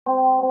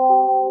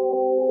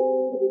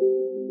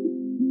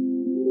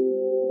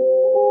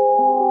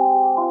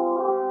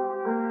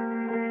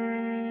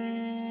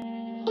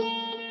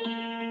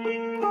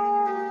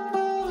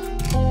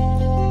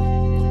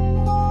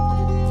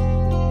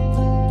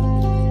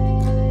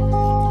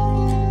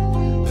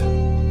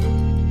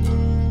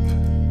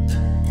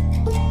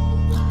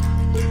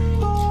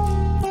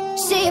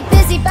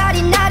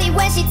naughty, naughty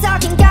when she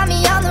talking, got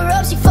me on the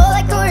rope. She full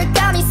like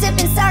origami,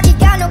 sipping sake,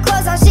 got no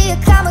clothes on. She a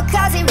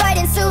kamikaze,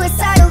 writing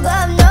suicidal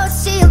love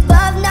notes. She a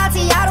love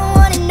Nazi, I don't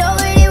wanna know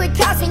what it would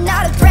cost me.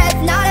 Not a breath,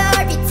 not a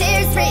heartbeat,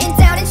 tears written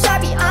down in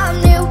Sharpie.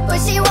 I'm new, but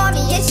she want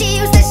me, and she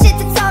used that shit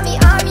to tell me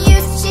I'm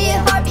used. She a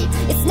heartbeat,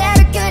 it's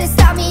never gonna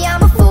stop me.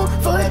 I'm a fool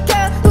for a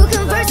girl who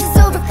converses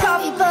over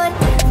coffee. But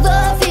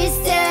love is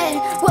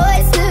dead,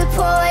 what's the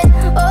point?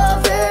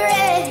 Over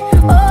it,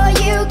 or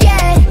you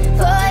get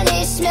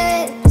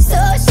punishment. So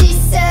she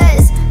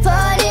says,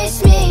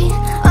 punish me,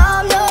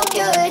 I'm no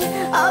good.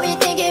 I'll be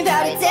thinking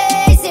about it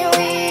days and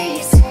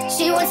weeks.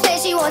 She wants pain,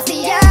 she wants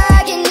the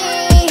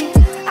agony.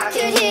 I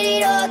could hit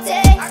it all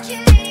day, I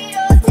could hit it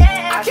all day,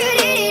 I could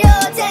hit it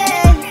all day.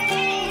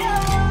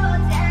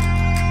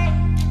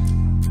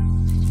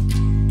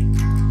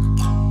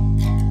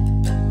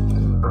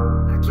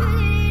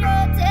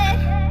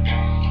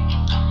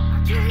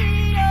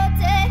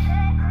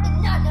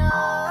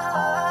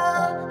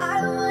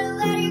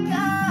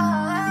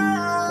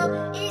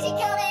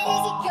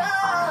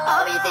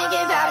 I'll be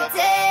thinking about it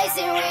days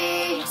and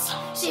weeks.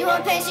 She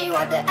want pain, she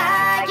want the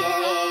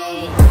agony.